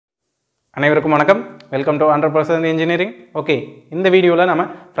அனைவருக்கும் வணக்கம். Welcome to 100% engineering. Okay, இந்த வீடியோவில் நம்ம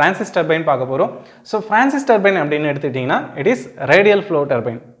ஃப்ரான்சிஸ் டர்பைன் பார்க்க போகிறோம். ஸோ ஃப்ரான்சிஸ் டர்பைன் அப்படின்னு எடுத்துக்கிட்டிங்கன்னா it is radial flow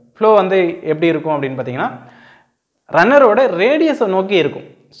turbine. Flow வந்து எப்படி இருக்கும் அப்படின்னு பார்த்தீங்கன்னா ரன்னரோட ரேடியஸை நோக்கி இருக்கும்.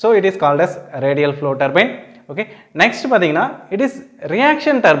 So it is called as radial flow turbine. Okay, next பார்த்தீங்கன்னா it is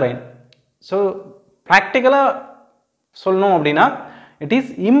reaction turbine. So ப்ராக்டிக்கலாக சொல்லணும் அப்படின்னா it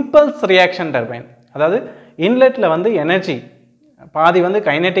is impulse reaction turbine. அதாவது இன்லெட்டில் வந்து எனர்ஜி பாதி வந்து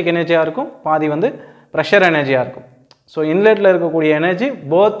கைனெட்டிக் எனர்ஜியாக இருக்கும், பாதி வந்து ப்ரெஷர் எனர்ஜியாக இருக்கும். ஸோ இன்லெட்டில் இருக்கக்கூடிய energy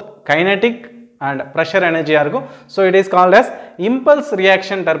both kinetic and pressure எனர்ஜியாக இருக்கும். So it is called as impulse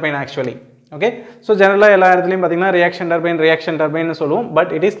reaction turbine actually. Okay, so ஜெனரலாக எல்லா இடத்துலையும் பார்த்தீங்கன்னா ரியாக்ஷன் டர்பைன் சொல்லுவோம்.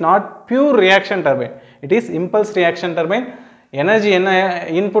 But it is not pure reaction turbine, it is impulse reaction turbine. Energy என்ன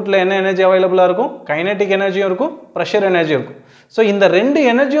இன்புட்டில் என்ன எனர்ஜி அவைலபிளாக இருக்கும், கைனெட்டிக் எனர்ஜியும் இருக்கும், ப்ரெஷர் எனர்ஜியும் இருக்கும். ஸோ இந்த ரெண்டு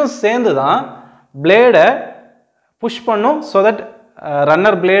எனர்ஜியும் சேர்ந்து தான் பிளேடை புஷ் பண்ணும். ஸோ தட்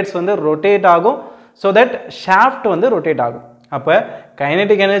ரன்னர் பிளேட்ஸ் வந்து ரொட்டேட் ஆகும், ஸோ தட் ஷாஃப்ட் வந்து ரொட்டேட் ஆகும். அப்போ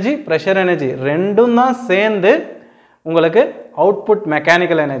கைனெட்டிக் எனர்ஜி ப்ரெஷர் எனர்ஜி ரெண்டும் தான் சேர்ந்து உங்களுக்கு அவுட்புட்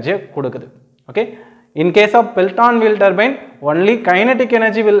மெக்கானிக்கல் எனர்ஜியை கொடுக்குது. Okay, in case of Pelton wheel turbine only kinetic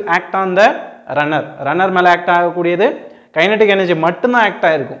energy will act on the runner மேலே ஆக்ட் ஆகக்கூடியது கைனெட்டிக் எனர்ஜி மட்டும்தான் ஆக்ட்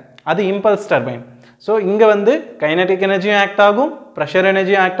ஆகிருக்கும். அது இம்பல்ஸ் டர்பைன். ஸோ இங்கே வந்து கைனெட்டிக் எனர்ஜியும் ஆக்ட் ஆகும், ப்ரெஷர்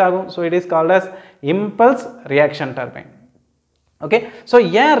எனர்ஜியும் ஆக்ட் ஆகும். So it is called as impulse reaction turbine. Okay, so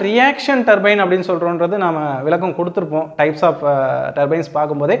ஏன் ரியாக்ஷன் டர்பைன் அப்படின்னு சொல்கிறோன்றது நாம் விளக்கம் கொடுத்துருப்போம். டைப்ஸ் ஆஃப் டர்பைன்ஸ்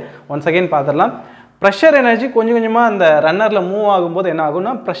பார்க்கும்போதே ஒன்ஸ் அகெயின் பார்த்துடலாம். ப்ரெஷர் எனர்ஜி கொஞ்சம் கொஞ்சமாக அந்த ரன்னரில் மூவ் ஆகும்போது என்ன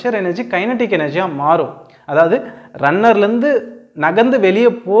ஆகும்னா ப்ரெஷர் எனர்ஜி கைனெட்டிக் எனர்ஜியாக மாறும். அதாவது ரன்னர்லேருந்து நகர்ந்து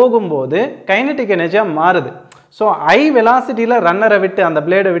வெளியே போகும்போது கைனெட்டிக் எனர்ஜியாக மாறுது. ஸோ ஹை வெலாசிட்டியில் ரன்னரை விட்டு அந்த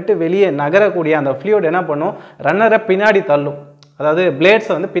பிளேடை விட்டு வெளியே நகரக்கூடிய அந்த ஃப்ளூயிட் என்ன பண்ணும், ரன்னரை பின்னாடி தள்ளும், அதாவது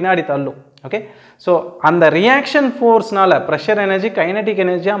பிளேட்ஸை வந்து பின்னாடி தள்ளும். ஓகே, ஸோ அந்த ரியாக்ஷன் ஃபோர்ஸ்னால ப்ரெஷர் எனர்ஜி கைனெட்டிக்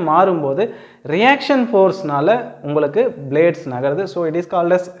எனர்ஜியாக மாறும்போது ரியாக்ஷன் ஃபோர்ஸ்னால உங்களுக்கு plates நகருது. So it is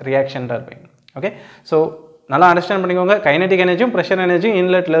called as reaction turbine. Okay, so நல்லா அண்டர்ஸ்டாண்ட் பண்ணிக்கோங்க. கைனெட்டிக் எனர்ஜியும் ப்ரெஷர் எனர்ஜியும்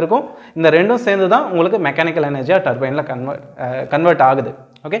இன்லெட்டில் இருக்கும். இந்த ரெண்டும் சேர்ந்து தான் உங்களுக்கு மெக்கானிக்கல் எனர்ஜியாக டர்பைனில் கன்வெர்ட் ஆகுது.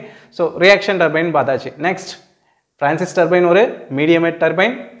 ஓகே, ஸோ ரியாக்ஷன் டர்பைன் பார்த்தாச்சு. நெக்ஸ்ட் ஃப்ரான்சிஸ் டர்பைன் ஒரு medium head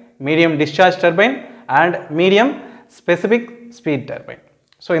turbine, medium discharge turbine and medium specific speed turbine.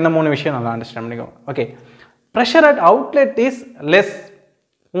 So இந்த மூணு விஷயம் நல்லா அண்டர்ஸ்டாண்ட் பண்ணிக்கோங்க. Okay, pressure at outlet is less.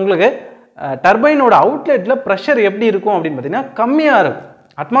 உங்களுக்கு டர்பைனோட அவுட்லெட்டில் ப்ரெஷர் எப்படி இருக்கும் அப்படின்னு பார்த்தீங்கன்னா கம்மியாக இருக்கும்,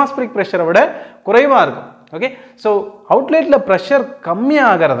 அட்மாஸ்பிரிக் ப்ரெஷரை விட குறைவாக இருக்கும். ஓகே, ஸோ அவுட்லெட்டில் ப்ரெஷர்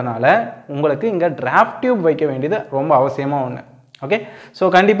கம்மியாகிறதுனால உங்களுக்கு இங்கே டிராஃப்ட் டியூப் வைக்க வேண்டியது ரொம்ப அவசியமாக ஒன்று. ஓகே,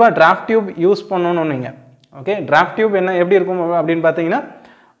 ஸோ கண்டிப்பாக டிராஃப்ட் டியூப் யூஸ் பண்ணணும்னு நீங்கள். ஓகே, டிராஃப்ட் டியூப் என்ன எப்படி இருக்கும் அப்படின்னு பார்த்தீங்கன்னா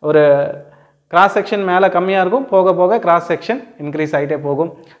ஒரு கிராஸ் செக்ஷன் மேலே கம்மியாக இருக்கும், போக போக கிராஸ் செக்ஷன் இன்க்ரீஸ் ஆகிட்டே போகும்.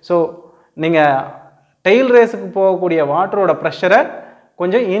 ஸோ நீங்கள் டெயில் ரேஸுக்கு போகக்கூடிய வாட்டரோட ப்ரெஷரை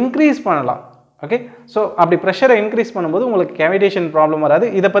கொஞ்சம் இன்க்ரீஸ் பண்ணலாம். ஓகே, ஸோ அப்படி ப்ரெஷரை இன்க்ரீஸ் பண்ணும்போது உங்களுக்கு கேவிடேஷன் ப்ராப்ளம் வராது.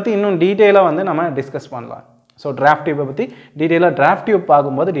 இதை பற்றி இன்னும் டீட்டெயிலாக வந்து நம்ம டிஸ்கஸ் பண்ணலாம். ஸோ டிராஃப்ட் டியூப்பை பற்றி டீட்டெயிலாக டிராஃப்ட் டியூப்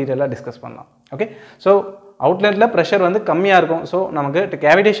பார்க்கும்போது டீட்டெயிலாக டிஸ்கஸ் பண்ணலாம். ஓகே, ஸோ அவுட்லெட்டில் ப்ரெஷர் வந்து கம்மியாக இருக்கும். ஸோ நமக்கு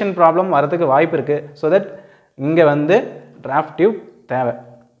கேவிடேஷன் ப்ராப்ளம் வரதுக்கு வாய்ப்பு இருக்குது. ஸோ தட் இங்கே வந்து டிராஃப்ட் டியூப் தேவை.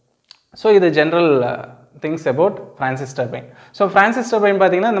 ஸோ இது general things about Francis turbine. So Francis turbine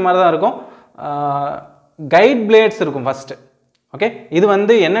பார்த்தீங்கன்னா இந்த மாதிரி தான் இருக்கும். கைட் பிளேட்ஸ் இருக்கும் ஃபஸ்ட்டு. ஓகே, இது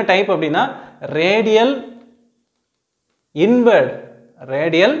வந்து என்ன டைப் அப்படின்னா radial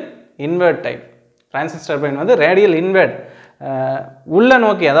invert type. Francis turbine வந்து ரேடியல் இன்வெர்ட், உள்ள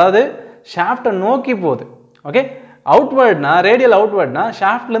நோக்கி, அதாவது ஷாஃப்டை நோக்கி போகுது. ஓகே, அவுட்வர்ட்னா ரேடியல் அவுட்வர்ட்னா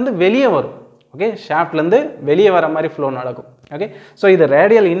ஷாஃப்ட்லேருந்து வெளியே வரும். ஓகே, ஷாஃப்ட்லேருந்து வெளியே வர மாதிரி ஃப்ளோ நடக்கும். ஓகே, ஸோ இது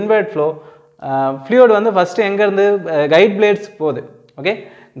ரேடியல் இன்வெர்ட் ஃப்ளோ. ஃப்ளூயிட் வந்து ஃபஸ்ட்டு எங்கேருந்து கைட் பிளேட்ஸ்க்கு போகுது. ஓகே,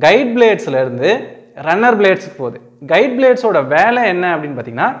 கைட் பிளேட்ஸ்லேருந்து ரன்னர் பிளேட்ஸுக்கு போகுது. கைட் பிளேட்ஸோட வேலை என்ன அப்படின்னு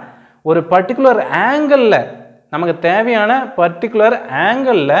பார்த்தீங்கன்னா ஒரு பர்டிகுலர் ஆங்கிளில், நமக்கு தேவையான பர்டிகுலர்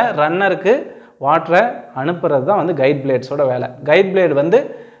ஆங்கிளில் ரன்னருக்கு வாட்டரை அனுப்புறது தான் வந்து கைட் பிளேட்ஸோட வேலை. கைட் பிளேட் வந்து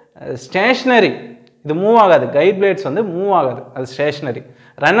ஸ்டேஷ்னரி, இது மூவ் ஆகாது. கைட் பிளேட்ஸ் வந்து மூவ் ஆகாது, அது ஸ்டேஷ்னரி.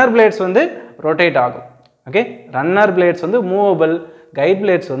 ரன்னர் பிளேட்ஸ் வந்து ரொட்டேட் ஆகும். ஓகே, ரன்னர் பிளேட்ஸ் வந்து மூவபிள், கைட்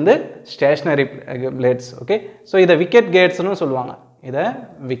பிளேட்ஸ் வந்து ஸ்டேஷ்னரி பிளேட்ஸ். ஓகே, ஸோ இதை விக்கெட் கேட்ஸ்னு சொல்லுவாங்க, இதை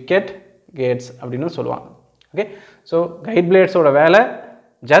விக்கெட் கேட்ஸ் அப்படின்னு சொல்லுவாங்க. ஓகே, ஸோ கைட் பிளேட்ஸோட வேலை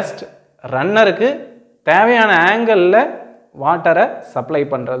ஜஸ்ட் ரன்னருக்கு தேவையான ஆங்கிளில் வாட்டரை சப்ளை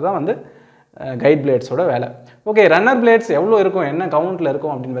பண்ணுறது தான் வந்து கைட் பிளேட்ஸோட வேலை. ஓகே, ரன்னர் பிளேட்ஸ் எவ்வளோ இருக்கும், என்ன கவுண்டில்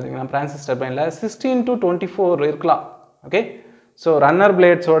இருக்கும் அப்படின்னு பார்த்தீங்கன்னா ஃப்ரான்சிஸ் டர்பைனில் 16 to 24 இருக்கலாம். ஓகே, ஸோ ரன்னர்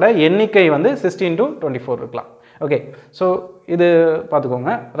பிளேட்ஸோட எண்ணிக்கை வந்து 16 to 24 இருக்கலாம். ஓகே, ஸோ இது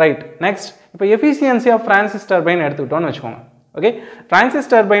பார்த்துக்கோங்க. ரைட், நெக்ஸ்ட் இப்போ எஃபிஷியன்சி ஆஃப் ஃப்ரான்சிஸ் டர்பைன் எடுத்துக்கிட்டோன்னு வச்சுக்கோங்க. ஓகே,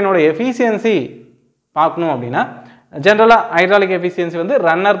 ஃப்ரான்சிஸ் டர்பைனோட எஃபிஷியன்சி பார்க்கணும் அப்படின்னா ஜெனரலாக ஹைட்ராலிக் எஃபிஷியன்சி வந்து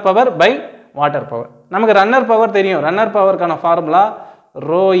runner power by water power. நமக்கு ரன்னர் பவர் தெரியும். Runner பவருக்கான formula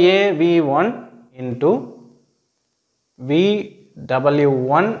rho A V1 into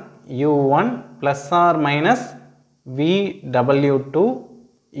VW1 U1 plus R minus VW2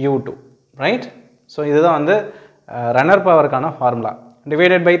 U2, right? So இதுதான் வந்து runner பவருக்கான formula.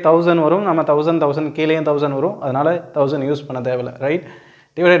 Divided by 1000 வரும். நம்ம 1000 கீழேயும் 1000 வரும், அதனால் 1000 யூஸ் பண்ண தேவையில்லை, right?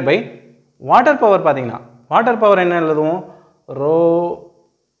 Divided by water power பார்த்தீங்கன்னா வாட்டர் பவர் என்ன எழுதுவோம்? ரோ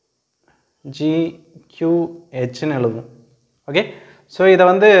GQHன்னு எழுதுவோம். ஓகே, ஸோ இதை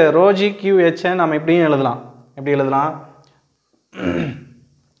வந்து ரோ GQHன்னு நம்ம இப்படியும் எழுதலாம். எப்படி எழுதலாம்?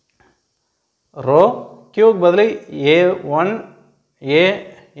 ரோ Qக்கு பதில் A1 A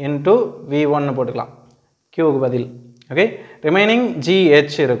இன்ட்டு V1 போட்டுக்கலாம் Qக்கு பதில். ஓகே, ரிமைனிங்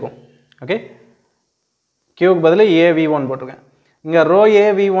GH இருக்கும். ஓகே, Qக்கு பதில் AV1 போட்டிருக்கேன். இங்கே ரோ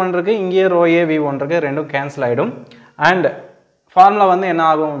AV1 இருக்குது, இங்கேயே ரோ AV1 இருக்குது, ரெண்டும் கேன்சல் ஆகிடும். அண்ட் ஃபார்முலா வந்து என்ன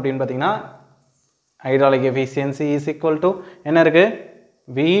ஆகும் அப்படின்னு பார்த்தீங்கன்னா hydraulic efficiency is equal to என்ன இருக்குது?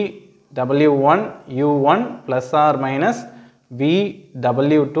 VW1 U1 plus R minus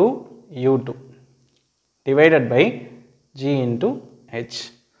VW2 U2 divided by G into H.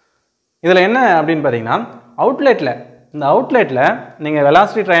 இதில் என்ன அப்படின்னு பார்த்தீங்கன்னா அவுட்லெட்டில், இந்த அவுட்லெட்டில் நீங்கள்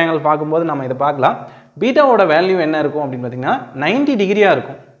வெலாசிட்டி ட்ரையாங்கிள் பார்க்கும்போது நம்ம இதை பார்க்கலாம். பீட்டாவோட வேல்யூ என்ன இருக்கும் அப்படின்னு பார்த்தீங்கன்னா 90 டிகிரியாக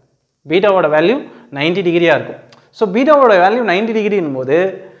இருக்கும். பீட்டாவோட வேல்யூ 90 டிகிரியாக இருக்கும். ஸோ பீட்டாவோட வேல்யூ 90 டிகிரின் போது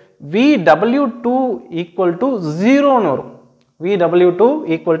VW2 ஈக்குவல் டு 0ன்னு வரும். VW2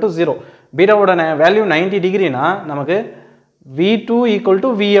 equal to 0. பீட்டாவோட வேல்யூ 90 டிகிரினா நமக்கு V2 ஈக்குவல் டு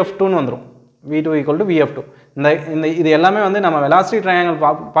VF2ன்னு வந்துடும். V2 equal to VF2. இந்த இது எல்லாமே வந்து நம்ம வெலாசிட்டி ட்ரையாங்கிள்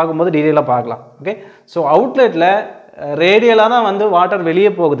பார்க்கும்போது டீட்டெயிலாக பார்க்கலாம். ஓகே, ஸோ அவுட்லெட்டில் ரேடியலாக தான் வந்து வாட்டர்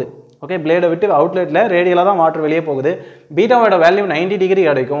வெளியே போகுது. ஓகே, பிளேடை விட்டு அவுட்லெட்டில் ரேடியலாக தான் வாட்டர் வெளியே போகுது. பீட்டாவோட வேல்யூ 90 டிகிரி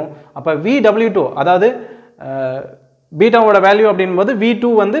கிடைக்கும். அப்போ VW2, அதாவது பீட்டாவோட வேல்யூ அப்படின்போது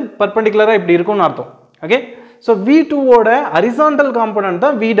V2 வந்து பர்பெண்டிகுலராக இப்படி இருக்கும்னு அர்த்தம். ஓகே, ஸோ V2வோட ஹரிசாண்டல் காம்பனன்ட்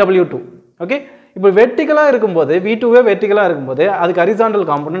தான் VW2. ஓகே, இப்போ வெர்டிகலாக இருக்கும்போது V2வே வெர்டிகலாக இருக்கும்போது அதுக்கு ஹரிசாண்டல்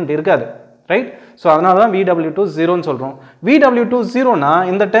காம்பனன்ட் இருக்காது, ரைட்? ஸோ அதனால தான் VW2 0ன்னு சொல்கிறோம். VW2 0னா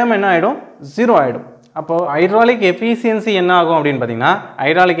இந்த டேர்ம் என்ன ஆகிடும்? 0 ஆகிடும். அப்போது ஹைட்ராலிக் எஃபிஷியன்சி என்ன ஆகும் அப்படின்னு பார்த்தீங்கன்னா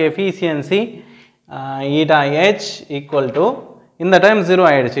hydraulic efficiency eta H equal to இந்த டைம் 0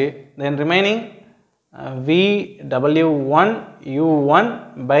 ஆகிடுச்சு. தென் remaining VW1 U1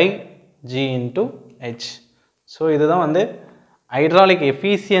 by G into H. So இதுதான் வந்து hydraulic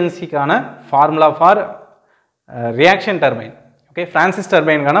எஃபிஷியன்சிக்கான formula for reaction turbine. Okay, Francis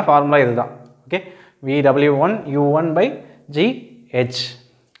டர்பைனுக்கான formula இதுதான். Okay, VW1 U1 by GH,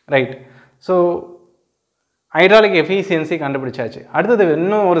 right? So hydraulic efficiency கண்டுபிடிச்சாச்சு. அடுத்தது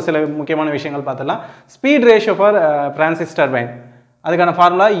இன்னும் ஒரு சில முக்கியமான விஷயங்கள் பார்த்துடலாம். Speed ratio for Francis turbine, அதுக்கான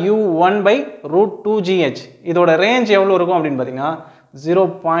ஃபார்முலா U1 பை √2GH. இதோட ரேஞ்ச் எவ்வளோ இருக்கும் அப்படின்னு பார்த்தீங்கன்னா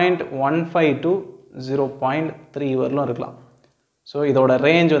 0.15 to 0.3 வரலும் இருக்கலாம். ஸோ இதோட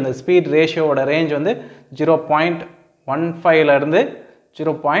ரேஞ்ச் வந்து ஸ்பீட் ரேஷியோட ரேஞ்ச் வந்து 0.15லேருந்து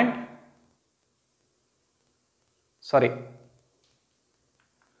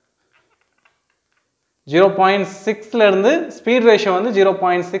 0.6லேருந்து ஸ்பீட் ரேஷியோ வந்து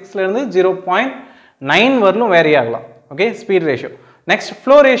 0.6லேருந்து 0.9 வரலும் வேரி ஆகலாம். Okay, speed ratio. Next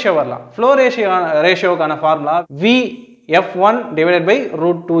flow ratio வரலாம். Flow ரேஷியோக்கான formula VF1 divided by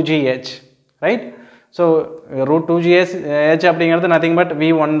 √2GH, right? So √2GH அப்படிங்கிறது நத்திங் பட்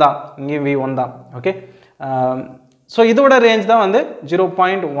V1 தான், இங்கேயும் V1 தான். ஓகே, ஸோ இதோட ரேஞ்ச் தான் வந்து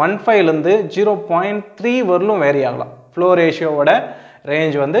 0.15லேருந்து 0.3 வரலும் வேரி ஆகலாம். ஃப்ளோ ரேஷியோவோட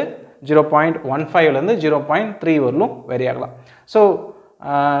ரேஞ்ச் வந்து 0.15லேருந்து 0.3 வரலும் வேரி ஆகலாம். So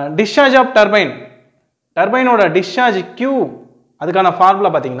discharge of டர்பைனோட discharge Q, அதுக்கான ஃபார்முலா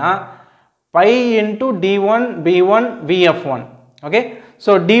பார்த்தீங்கன்னா pi into D1 B1 VF1. Okay,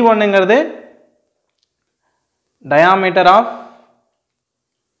 so D1ங்கிறது diameter of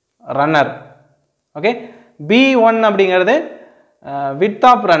runner. Okay, B1 அப்படிங்கிறது with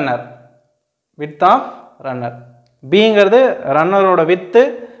of runner. Bங்கிறது ரன்னரோட with,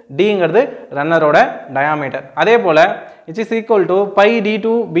 Dங்கிறது ரன்னரோட diameter. அதே போல் it's is equal to by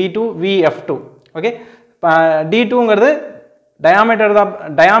D2 B2 VF2. Okay, D2ங்கிறது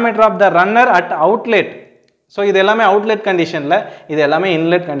diameter of the runner at outlet. So இது எல்லாமே outlet கண்டிஷனில், இது எல்லாமே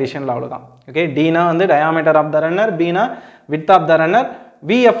inlet கண்டிஷனில், அவ்வளோதான். Okay, Dனா வந்து diameter of the runner, Bனா with of the runner,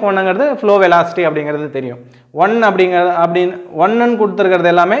 VF1ங்கிறது flow velocity அப்படிங்கிறது தெரியும். 1ன்னு கொடுத்துருக்கிறது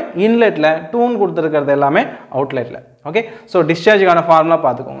எல்லாமே இன்லெட்டில், 2ன்னு கொடுத்துருக்கிறது எல்லாமே அவுட்லெட்டில். ஓகே, ஸோ டிஸ்சார்ஜுக்கான ஃபார்முலா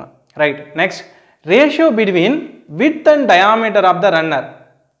பார்த்துக்கோங்க, right? Next, ratio between with and diameter of the runner.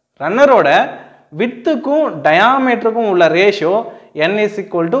 ரன்னரோட வித்துக்கும் டயாமீட்டருக்கும் உள்ள ratio n is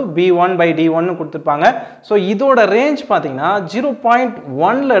equal to b1 by d1 கொடுத்திருப்பாங்க. ஸோ இதோட ரேஞ்ச் பார்த்தீங்கன்னா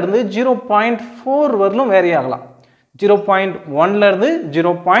 0.1ல இருந்து 0.4 வரலும் வேரி ஆகலாம். 0.1ல இருந்து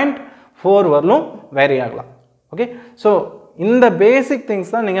 0.4 வரலும் வேரி ஆகலாம். ஓகே, ஸோ இந்த பேசிக்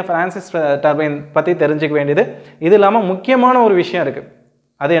திங்ஸ் தான் நீங்கள் ஃப்ரான்சிஸ் டர்பைன் பற்றி தெரிஞ்சுக்க வேண்டியது. இது இல்லாமல் முக்கியமான ஒரு விஷயம் இருக்குது,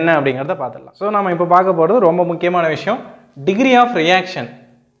 அது என்ன அப்படிங்கிறத பார்த்துடலாம். ஸோ நம்ம இப்போ பார்க்க போகிறது ரொம்ப முக்கியமான விஷயம், degree of reaction.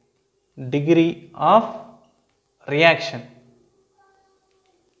 Degree of reaction,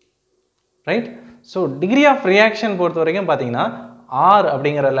 right? So degree of reaction பொறுத்த வரைக்கும் பார்த்தீங்கன்னா ஆர்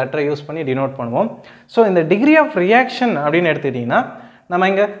அப்படிங்கிற லெட்டரை யூஸ் பண்ணி டினோட் பண்ணுவோம். ஸோ இந்த டிகிரி ஆஃப் ரியாக்ஷன் அப்படின்னு எடுத்துக்கிட்டிங்கன்னா நம்ம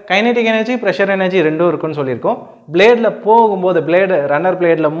இங்கே கைனெட்டிக் எனர்ஜி ப்ரெஷர் எனர்ஜி ரெண்டும் இருக்குன்னு சொல்லியிருக்கோம். பிளேடில் போகும்போது, பிளேடு ரன்னர்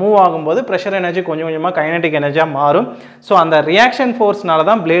பிளேடில் மூவ் ஆகும்போது ப்ரெஷர் எனர்ஜி கொஞ்சம் கொஞ்சமாக கைனெட்டிக் எனர்ஜியாக மாறும். ஸோ அந்த ரியாக்ஷன் ஃபோர்ஸ்னால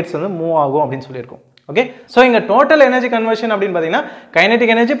தான் பிளேட்ஸ் வந்து மூவ் ஆகும் அப்படின்னு சொல்லியிருக்கோம். ஓகே, ஸோ இங்கே டோட்டல் எனர்ஜி கன்வர்ஷன் அப்படின்னு பார்த்தீங்கன்னா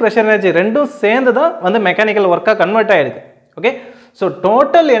கைனெட்டிக் எனர்ஜி ப்ரெஷர் எனர்ஜி ரெண்டும் சேர்ந்து தான் வந்து மெக்கானிக்கல் ஒர்க்காக கன்வெர்ட் ஆகிருக்கு. Okay, so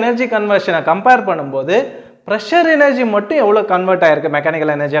total energy கன்வர்ஷனை compare பண்ணும்போது ப்ரெஷர் எனர்ஜி மட்டும் எவ்வளோ கன்வெர்ட் ஆகிருக்கு,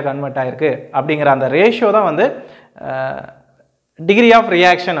 மெக்கானிக்கல் எனர்ஜியாக கன்வெர்ட் ஆகிருக்கு அப்படிங்கிற அந்த ரேஷியோ தான் வந்து டிகிரி ஆஃப்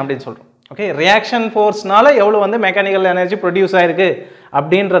ரியாக்ஷன் அப்படின்னு சொல்கிறோம். ஓகே, ரியாக்ஷன் ஃபோர்ஸ்னால எவ்வளோ வந்து மெக்கானிக்கல் எனர்ஜி ப்ரொடியூஸ் ஆகிருக்கு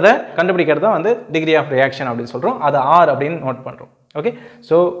அப்படின்றத கண்டுபிடிக்கிறது தான் வந்து டிகிரி ஆஃப் ரியாக்ஷன் அப்படின்னு சொல்கிறோம். அது ஆர் அப்படின்னு நோட் பண்ணுறோம். ஓகே,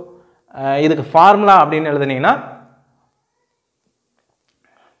 ஸோ இதுக்கு ஃபார்முலா அப்படின்னு எழுதுனீங்கன்னா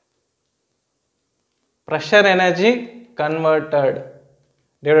pressure energy converted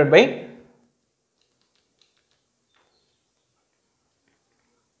divided by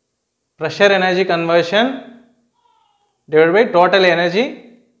pressure energy conversion divided by total energy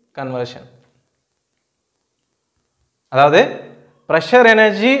conversion. அதாவது pressure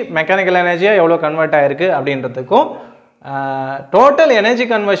energy mechanical energy எவ்வளோ கன்வெர்ட் ஆயிருக்கு அப்படின்றதுக்கும் டோட்டல் எனர்ஜி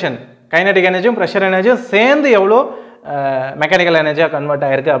கன்வர்ஷன் கைனெட்டிக் எனர்ஜியும் ப்ரெஷர் எனர்ஜியும் சேர்ந்து எவ்வளோ மெக்கானிக்கல் எனர்ஜியாக கன்வெர்ட்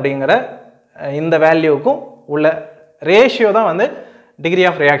ஆயிருக்கு அப்படிங்கிற இந்த வேல்யூக்கும் உள்ள ரேஷியோ தான் வந்து டிகிரி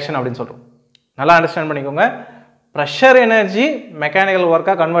ஆஃப் ரியாக்ஷன் அப்படின்னு சொல்கிறோம். நல்லா அண்டர்ஸ்டாண்ட் பண்ணிக்கோங்க. ப்ரெஷர் எனர்ஜி மெக்கானிக்கல்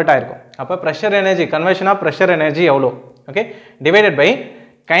ஒர்க்காக கன்வெர்ட் ஆகிருக்கும். அப்போ pressure energy conversion of pressure energy எவ்வளோ, ஓகே, டிவைடட் பை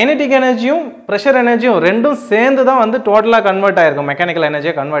கைனெட்டிக் எனர்ஜியும் ப்ரெஷர் எனர்ஜியும் ரெண்டும் சேர்ந்து தான் வந்து டோட்டலாக கன்வெர்ட் ஆகிருக்கும், மெக்கானிக்கல்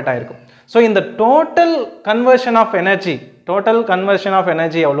எனர்ஜியாக கன்வெர்ட் ஆகிருக்கும். ஸோ இந்த டோட்டல் கன்வர்ஷன் ஆஃப்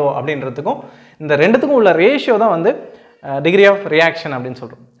எனர்ஜி எவ்வளோ அப்படின்றதுக்கும் இந்த ரெண்டுத்துக்கும் உள்ள ரேஷியோ தான் வந்து டிகிரி ஆஃப் ரியாக்ஷன் அப்படின்னு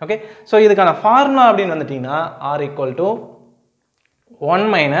சொல்கிறோம். ஓகே, ஸோ இதுக்கான ஃபார்முலா அப்படின்னு வந்துட்டிங்கன்னா R equal to 1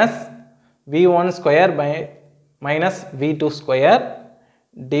 minus v1 square by minus v2 square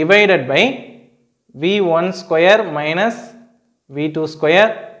divided by v1 square minus v2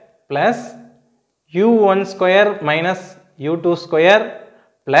 square plus u1 square minus u2 square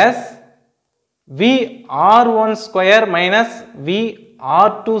plus vr1 square minus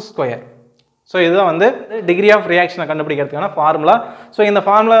vr2 square. So இதுதான் வந்து degree of ரியாக்ஷனை கண்டுபிடிக்கிறதுக்கான formula. So இந்த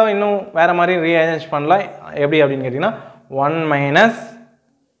ஃபார்முலாவை இன்னும் வேறு மாதிரி rearrange பண்ணலாம். எப்படி அப்படின்னு கேட்டிங்கன்னா 1 minus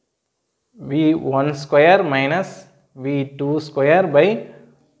v1 square minus v2 square by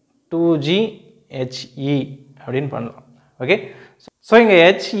 2g he அப்படின்னு பண்ணலாம். ஓகே, ஸோ இங்கே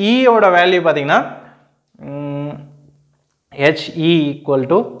he ஓட வேல்யூ பார்த்தீங்கன்னா he equal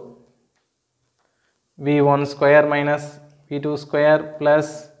to v1 square minus v2 square plus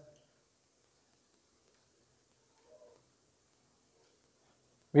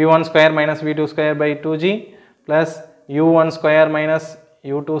v1 square minus v2 square by 2g plus u1 square minus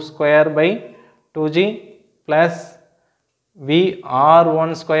u2 square by 2g plus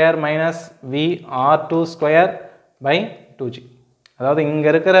vr1 square minus vr2 square by 2g. அதாவது இங்கே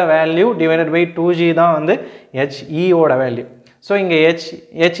இருக்கிற value divided by 2g தான் வந்து he ஓட value. So இங்கே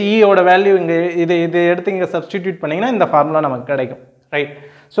he ஓட value இங்கே இது எடுத்து இங்கே சப்ஸ்டிடியூட் பண்ணிங்கன்னா இந்த ஃபார்முலா நமக்கு கிடைக்கும், ரைட்?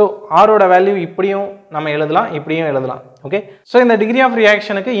 ஸோ ஆரோட வேல்யூ இப்படியும் நம்ம எழுதலாம், இப்படியும் எழுதலாம். ஓகே, ஸோ இந்த டிகிரி ஆஃப்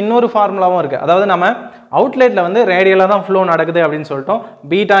ரியாக்ஷனுக்கு இன்னொரு ஃபார்முலாவும் இருக்குது. அதாவது நம்ம அவுட்லெட்டில் வந்து ரேடியலாக தான் ஃப்ளோ நடக்குது அப்படின்னு சொல்லிட்டோம்,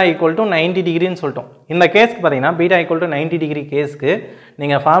 பீட்டா ஈக்குவல் டு 90 டிகிரின்னு சொல்லிட்டோம். இந்த கேஸ்க்கு பார்த்தீங்கன்னா பீட்டா ஈக்குவல் டு 90 டிகிரி கேஸ்க்கு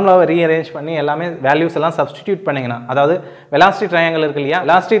நீங்கள் ஃபார்முலாவை ரீஅரேஞ்ச் பண்ணி எல்லாமே வேல்யூஸ் எல்லாம் சப்ஸ்டிடியூட் பண்ணிங்கன்னா, அதாவது வெலாசிட்டி ட்ரையாங்கிள் இருக்கு இல்லையா,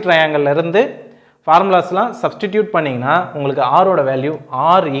 வெலாசிட்டி ட்ரையாங்கிள்லேருந்து ஃபார்முலாஸ்லாம் சப்ஸ்டிடியூட் பண்ணிங்கன்னா உங்களுக்கு ஆரோட value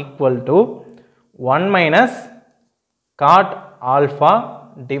or equal to 1 minus God alpha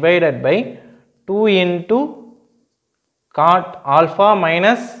divided by 2 into cot alpha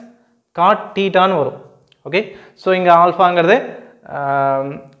minus cot theta னு வரும். ஓகே, ஸோ இங்கே ஆல்ஃபாங்கிறது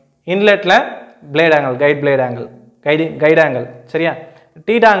இன்லெட்டில் பிளேட் ஆங்கிள், கைட் ஆங்கிள், சரியா?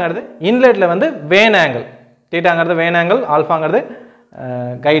 டீட்டாங்கிறது இன்லெட்டில் வந்து van angle, டீட்டாங்கிறது van angle, ஆல்ஃபாங்கிறது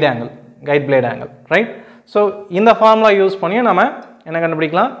guide plate angle, right? So இந்த formula use பண்ணி நம்ம என்ன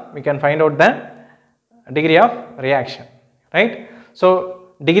கண்டுபிடிக்கலாம், we can find out the degree of reaction, right? So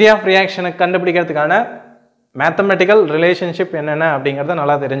degree of ரியாக்ஷனை கண்டுபிடிக்கிறதுக்கான மேத்தமெட்டிக்கல் ரிலேஷன்ஷிப் என்னென்ன அப்படிங்கிறத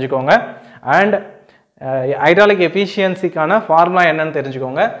நல்லா தெரிஞ்சுக்கோங்க. அண்ட் ஹைட்ராலிக் எஃபிஷியன்சிக்கான ஃபார்முலா என்னன்னு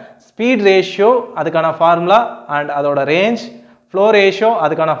தெரிஞ்சுக்கோங்க. ஸ்பீட் ரேஷியோ அதுக்கான ஃபார்முலா அண்ட் அதோட ரேஞ்ச், ஃப்ளோ ரேஷியோ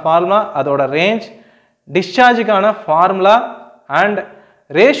அதுக்கான ஃபார்முலா அதோட range, டிஸ்சார்ஜுக்கான formula and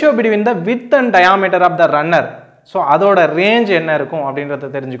ratio between the with and diameter of the runner. So அதோட ரேஞ்ச் என்ன இருக்கும்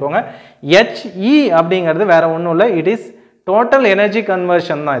அப்படின்றத தெரிஞ்சுக்கோங்க. HE அப்படிங்கிறது வேற ஒன்றும் இல்லை, it is total energy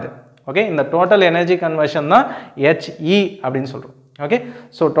conversion தான் இது. ஓகே, இந்த டோட்டல் எனர்ஜி கன்வர்ஷன் தான் HE அப்படின்னு சொல்கிறோம். Okay,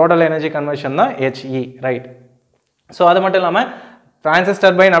 so total energy conversion தான் HE, ரைட். ஸோ அது மட்டும் இல்லாமல் ஃப்ரான்சிஸ்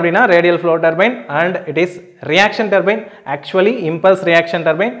டர்பைன் அப்படின்னா radial flow turbine and it is reaction turbine, actually impulse reaction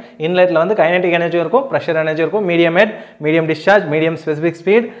turbine. இன்லெட்டில் வந்து கைனடிக் எனர்ஜி இருக்கும், ப்ரெஷர் எனர்ஜி இருக்கும், medium head, medium discharge, medium specific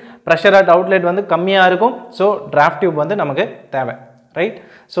speed, pressure at outlet வந்து கம்மியாக இருக்கும். ஸோ டிராஃப்ட் டியூப் வந்து நமக்கு தேவை, ரைட்.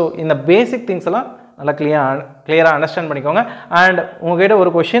 ஸோ இந்த பேசிக் திங்ஸ் எல்லாம் நல்லா கிளியராக அண்டர்ஸ்டாண்ட் பண்ணிக்கோங்க. அண்ட் உங்ககிட்ட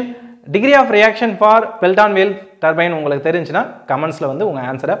ஒரு question, degree of reaction for Pelton wheel turbine உங்களுக்கு தெரிஞ்சுன்னா கமெண்ட்ஸில் வந்து உங்கள்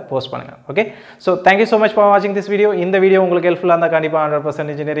ஆன்சரை போஸ்ட் பண்ணுங்கள். Okay, so thank you so much for வாட்சிங் திஸ் வீடியோ. இந்த வீடியோ உங்களுக்கு ஹெல்ப்ஃபுல்லாக இருந்தால் கண்டிப்பாக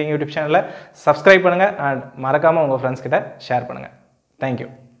 100% இன்ஜினியரிங் யூடியூப் சேனலில் சப்ஸ்கிரைப் பண்ணுங்கள் அண்ட் மறக்காமல் உங்கள் ஃப்ரெண்ட்ஸ் கிட்ட ஷேர் பண்ணுங்கள். தேங்க்யூ.